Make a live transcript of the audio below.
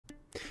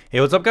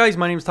Hey, what's up guys?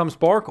 My name is Tom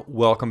Spark.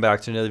 Welcome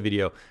back to another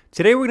video.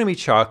 Today we're going to be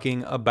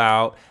talking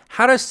about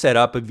how to set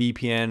up a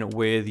VPN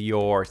with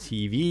your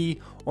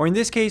TV, or in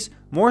this case,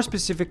 more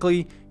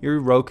specifically, your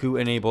Roku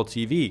enabled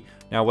TV.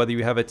 Now, whether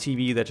you have a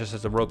TV that just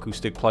has a Roku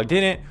stick plugged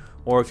in it,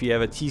 or if you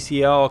have a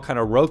TCL kind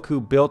of Roku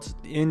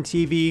built-in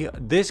TV,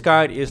 this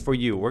guide is for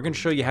you. We're going to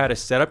show you how to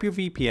set up your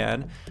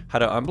VPN, how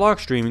to unblock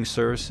streaming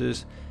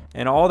services,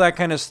 and all that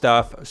kind of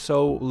stuff.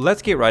 So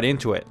let's get right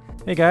into it.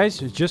 Hey guys,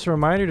 just a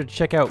reminder to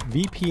check out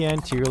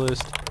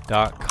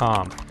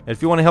VPNTierlist.com.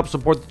 If you want to help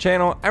support the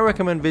channel, I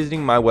recommend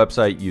visiting my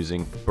website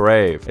using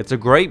Brave. It's a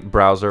great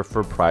browser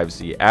for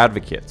privacy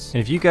advocates.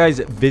 And if you guys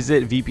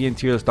visit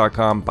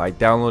VPNTierlist.com by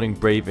downloading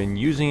Brave and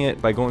using it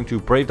by going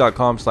to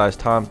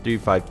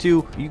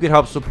brave.com/Tom352, you can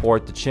help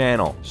support the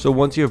channel. So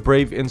once you have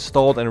Brave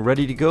installed and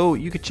ready to go,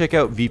 you can check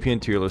out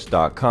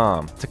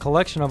VPNTierlist.com. It's a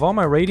collection of all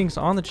my ratings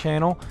on the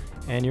channel,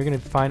 and you're going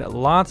to find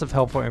lots of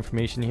helpful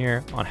information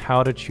here on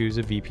how to choose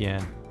a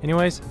VPN.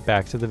 Anyways,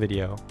 back to the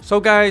video. So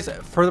guys,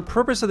 for the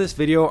purpose of this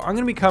video, I'm going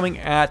to be coming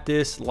at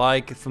this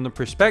like from the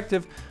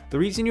perspective, the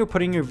reason you're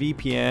putting your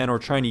VPN or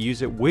trying to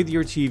use it with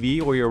your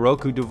TV or your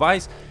Roku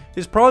device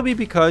is probably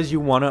because you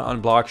want to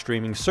unblock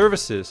streaming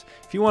services.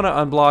 If you want to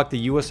unblock the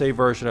USA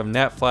version of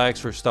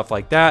Netflix or stuff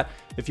like that,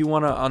 if you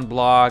want to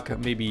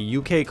unblock maybe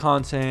UK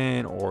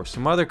content or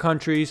some other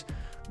countries,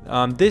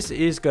 this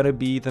is going to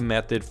be the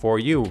method for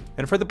you.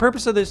 And for the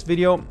purpose of this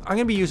video, I'm going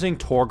to be using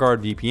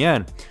TorGuard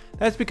VPN.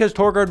 That's because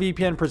TorGuard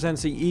VPN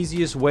presents the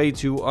easiest way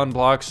to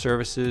unblock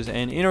services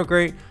and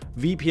integrate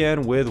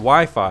VPN with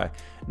Wi-Fi.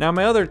 Now,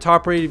 my other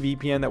top-rated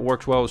VPN that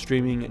works well with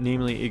streaming,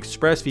 namely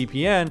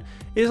ExpressVPN,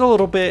 is a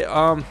little bit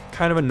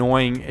kind of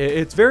annoying.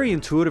 It's very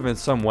intuitive in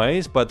some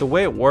ways, but the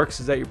way it works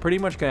is that you're pretty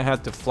much going to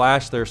have to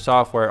flash their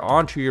software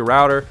onto your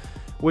router,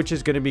 which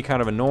is going to be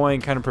kind of annoying,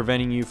 kind of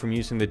preventing you from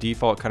using the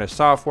default kind of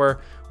software.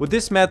 With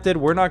this method,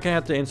 we're not going to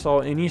have to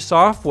install any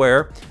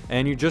software,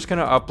 and you're just going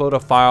to upload a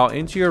file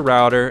into your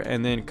router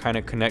and then kind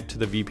of connect to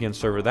the VPN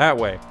server that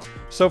way.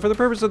 So for the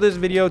purpose of this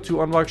video,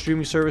 to unlock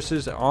streaming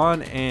services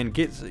on and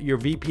get your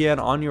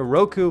VPN on your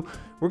Roku,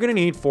 we're going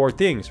to need four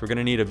things. We're going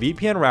to need a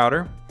VPN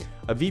router,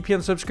 a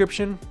VPN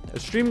subscription, a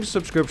streaming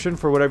subscription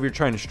for whatever you're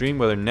trying to stream,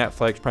 whether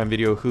Netflix, Prime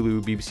Video,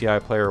 Hulu, BBC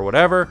iPlayer, or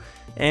whatever,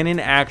 and an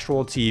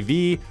actual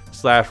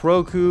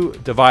TV/Roku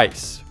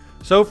device.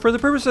 So for the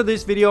purpose of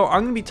this video,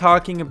 I'm going to be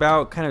talking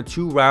about kind of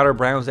two router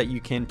brands that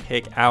you can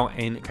pick out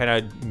and kind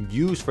of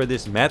use for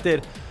this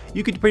method.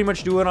 You could pretty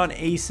much do it on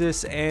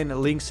Asus and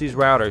Linksys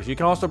routers. You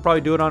can also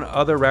probably do it on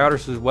other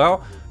routers as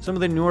well. Some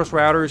of the newest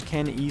routers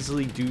can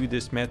easily do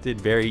this method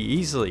very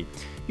easily.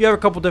 You have a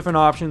couple different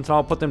options, and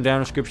I'll put them down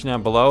in the description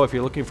down below. If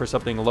you're looking for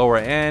something lower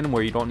end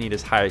where you don't need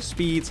as high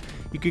speeds,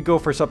 you could go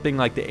for something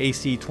like the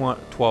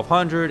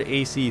AC1200,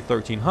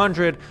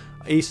 AC1300,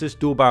 Asus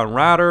dual bound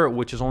router,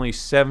 which is only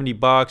 70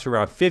 bucks,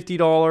 around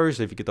 $50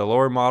 if you get the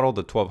lower model,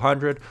 the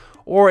 1200.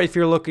 Or if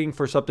you're looking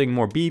for something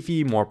more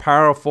beefy, more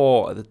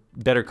powerful,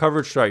 better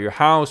coverage throughout your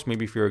house,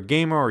 maybe if you're a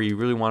gamer or you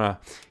really want to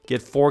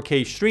get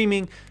 4K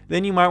streaming,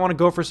 then you might want to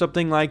go for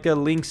something like the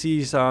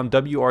Linksys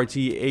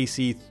WRT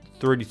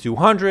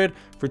AC3200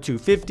 for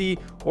 $250,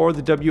 or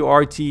the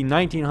WRT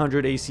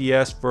 1900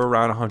 ACS for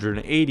around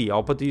 $180.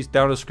 I'll put these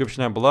down in the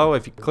description down below.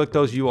 If you click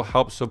those, you will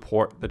help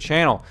support the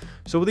channel.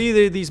 So with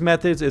either of these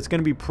methods, it's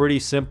going to be pretty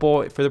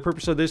simple. For the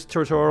purpose of this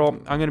tutorial,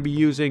 I'm going to be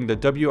using the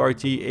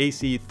WRT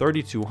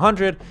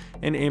AC3200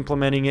 and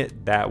implementing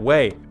it that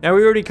way. Now,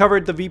 we already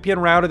covered the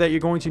VPN router that you're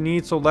going to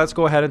need, so let's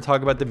go ahead and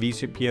talk about the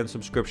VPN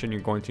subscription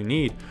you're going to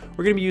need.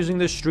 We're going to be using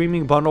the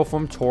streaming bundle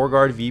from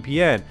TorGuard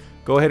VPN.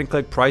 Go ahead and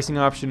click pricing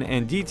option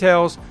and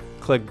details.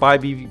 Click buy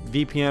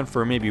VPN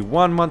for maybe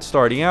 1 month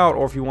starting out,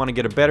 or if you want to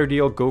get a better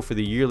deal, go for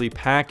the yearly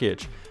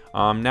package.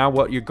 Now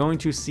what you're going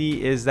to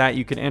see is that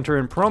you can enter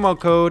in promo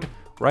code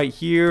right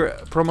here,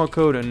 promo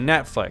code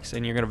Netflix,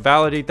 and you're going to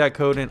validate that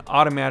code and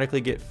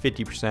automatically get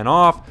 50%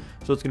 off.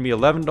 So it's going to be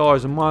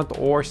 $11 a month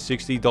or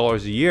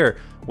 $60 a year,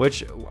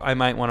 which I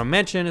might want to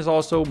mention is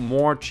also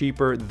more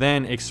cheaper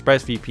than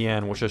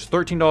ExpressVPN, which is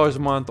 $13 a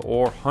month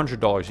or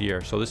 $100 a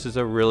year. So this is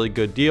a really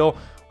good deal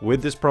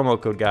with this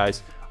promo code,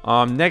 guys.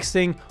 Next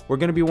thing we're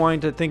going to be wanting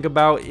to think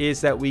about is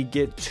that we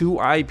get 2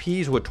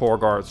 IPs with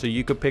TorGuard. So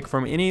you could pick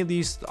from any of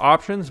these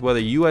options, whether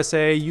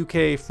USA,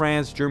 UK,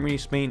 France, Germany,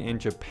 Spain, and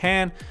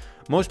Japan.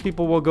 Most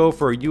people will go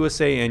for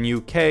USA and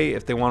UK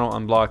if they want to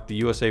unblock the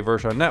USA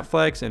version of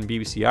Netflix and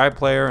BBC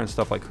iPlayer and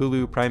stuff like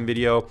Hulu, Prime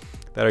Video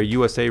that are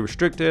USA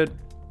restricted.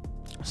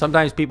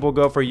 Sometimes people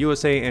go for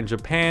USA and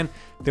Japan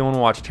if they want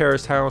to watch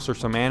Terrace House or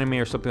some anime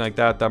or something like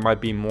that. That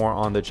might be more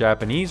on the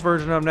Japanese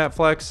version of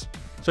Netflix.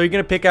 So you're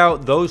going to pick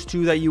out those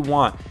two that you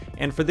want.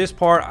 And for this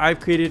part, I've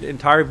created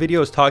entire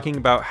videos talking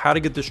about how to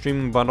get the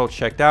streaming bundle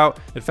checked out.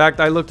 In fact,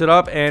 I looked it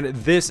up and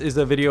this is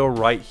the video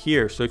right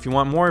here. So if you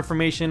want more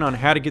information on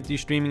how to get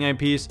these streaming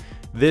IPs,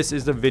 this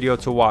is the video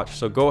to watch.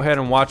 So go ahead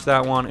and watch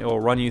that one. It will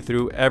run you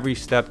through every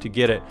step to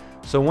get it.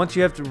 So once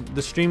you have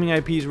the streaming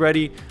IPs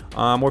ready,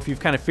 or if you've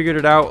kind of figured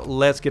it out,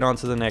 let's get on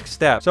to the next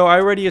step. So I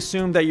already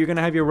assumed that you're going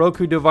to have your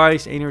Roku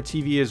device and your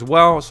TV as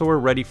well, so we're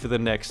ready for the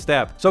next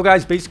step. So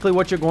guys, basically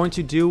what you're going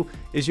to do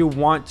is you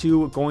want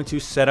to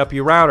set up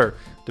your router.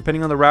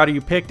 Depending on the router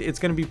you picked, it's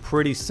going to be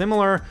pretty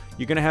similar.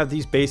 You're going to have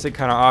these basic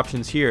kind of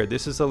options here.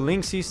 This is a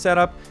Linksys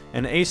setup,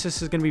 and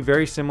Asus is going to be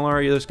very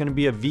similar. There's going to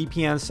be a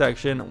VPN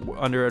section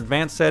under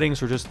advanced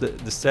settings, or just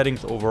the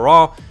settings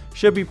overall.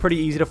 Should be pretty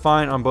easy to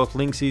find on both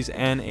Linksys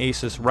and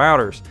Asus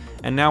routers.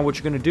 And now what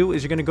you're going to do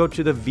is you're going to go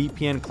to the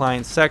VPN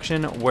client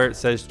section where it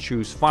says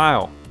choose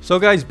file. So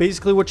guys,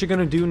 basically what you're going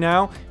to do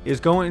now is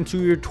go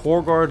into your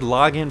TorGuard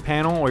login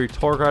panel or your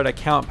TorGuard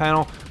account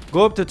panel.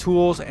 Go up to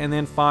tools and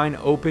then find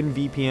open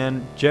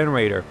VPN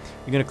generator.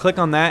 You're going to click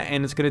on that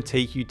and it's going to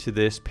take you to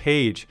this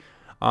page.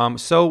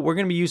 So we're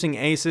going to be using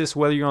Asus.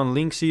 Whether you're on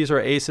Linksys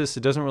or Asus, it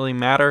doesn't really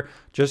matter.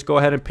 Just go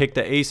ahead and pick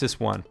the Asus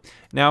one.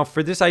 Now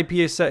for this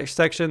IP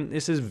section,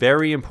 this is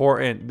very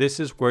important. This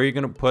is where you're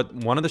going to put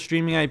one of the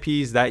streaming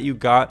IPs that you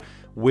got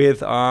with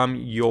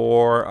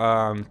your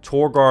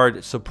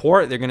TorGuard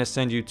support. They're going to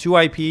send you 2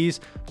 IPs,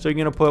 so you're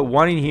going to put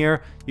one in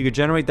here. You can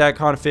generate that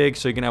config,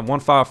 so you can have one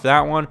file for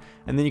that one,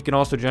 and then you can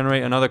also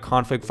generate another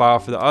config file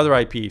for the other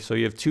IP. So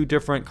you have 2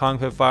 different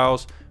config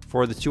files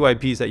for the 2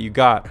 IPs that you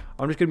got.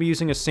 I'm just going to be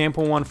using a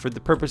sample one for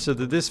the purpose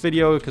of this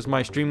video because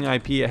my streaming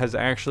IP has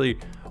actually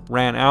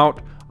ran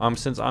out.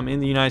 Since I'm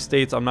in the United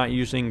States, I'm not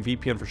using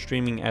VPN for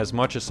streaming as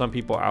much as some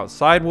people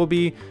outside will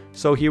be.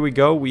 So here we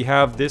go. We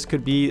have, this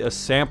could be a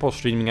sample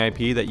streaming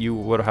IP that you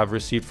would have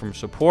received from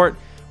support.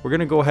 We're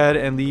going to go ahead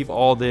and leave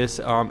all this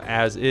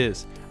as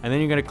is. And then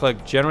you're going to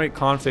click generate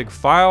config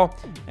file,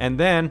 and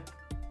then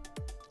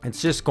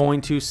it's just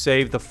going to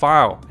save the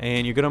file,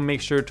 and you're going to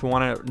make sure to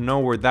want to know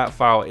where that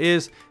file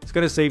is. It's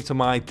going to save to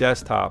my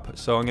desktop.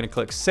 So I'm going to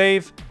click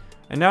save,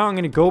 and now I'm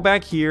going to go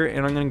back here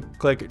and I'm going to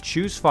click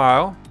choose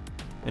file.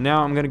 And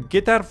now I'm going to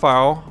get that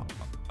file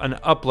and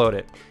upload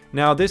it.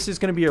 Now this is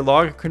going to be your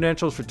login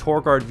credentials for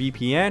TorGuard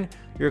VPN,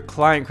 your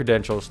client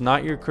credentials,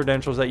 not your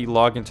credentials that you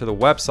log into the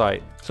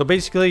website. So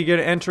basically you're going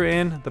to enter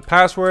in the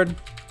password,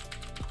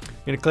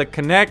 you're going to click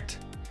connect,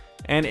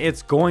 and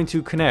it's going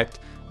to connect.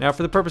 Now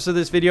for the purpose of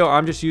this video,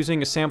 I'm just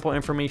using a sample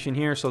information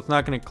here, so it's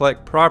not going to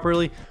collect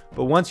properly.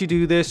 But once you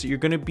do this, you're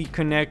going to be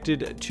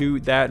connected to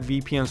that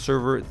VPN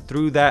server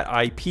through that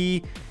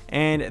IP,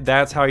 and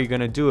that's how you're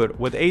going to do it.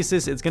 With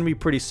Asus, it's going to be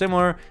pretty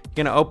similar.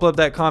 You're going to upload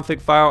that config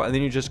file, and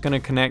then you're just going to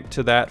connect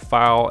to that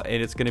file,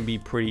 and it's going to be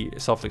pretty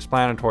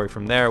self-explanatory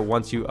from there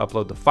once you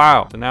upload the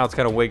file. So now it's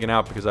kind of wigging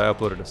out because I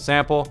uploaded a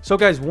sample. So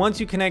guys, once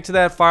you connect to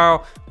that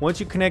file, once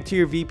you connect to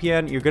your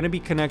VPN, you're going to be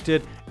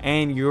connected,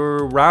 and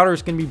your router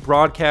is going to be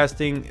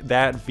broadcasting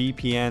that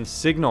VPN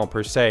signal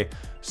per se.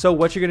 So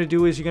what you're going to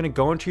do is you're going to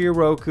go into your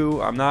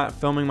Roku. I'm not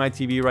filming my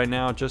TV right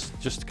now just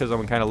because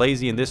I'm kind of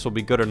lazy, and this will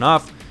be good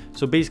enough.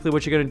 So basically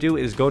what you're going to do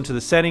is go into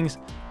the settings,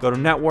 go to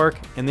network,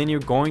 and then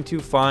you're going to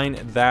find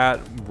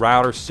that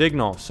router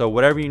signal. So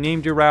whatever you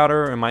named your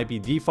router, it might be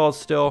default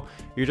still,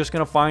 you're just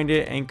going to find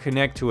it and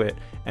connect to it.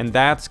 And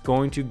that's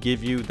going to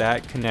give you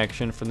that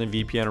connection from the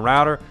VPN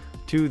router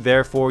to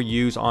therefore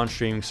use on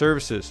streaming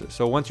services.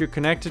 So once you're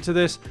connected to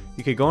this,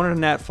 you could go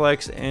into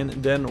Netflix and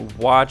then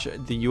watch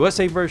the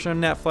USA version of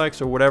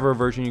Netflix or whatever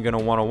version you're going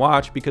to want to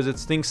watch, because it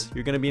thinks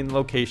you're going to be in the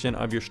location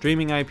of your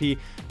streaming IP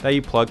that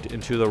you plugged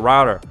into the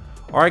router.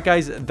 Alright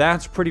guys,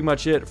 that's pretty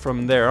much it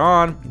from there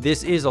on.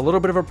 This is a little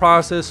bit of a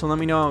process, so let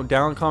me know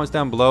down in the comments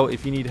down below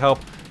if you need help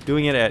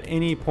doing it at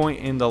any point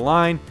in the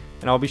line,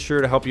 and I'll be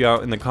sure to help you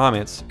out in the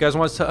comments. If you guys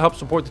want to help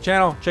support the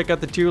channel, check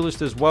out the tier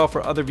list as well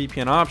for other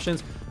VPN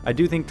options. I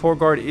do think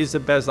TorGuard is the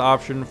best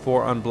option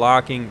for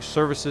unblocking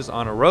services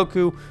on a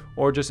Roku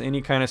or just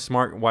any kind of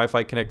smart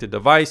Wi-Fi connected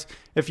device.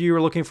 If you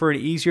were looking for an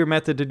easier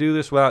method to do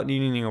this without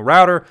needing a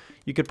router,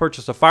 you could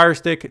purchase a Fire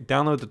Stick,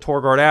 download the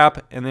TorGuard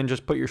app, and then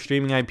just put your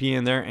streaming IP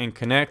in there and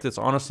connect. It's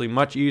honestly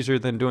much easier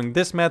than doing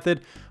this method,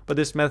 but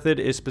this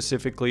method is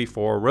specifically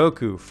for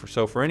Roku.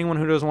 So for anyone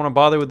who doesn't want to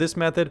bother with this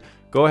method,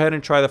 go ahead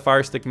and try the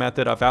Fire Stick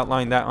method. I've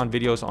outlined that on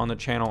videos on the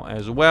channel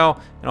as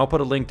well, and I'll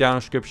put a link down in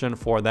the description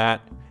for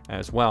that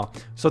as well.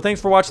 So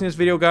thanks for watching this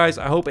video, guys.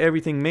 I hope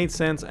everything made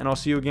sense, and I'll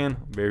see you again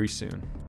very soon.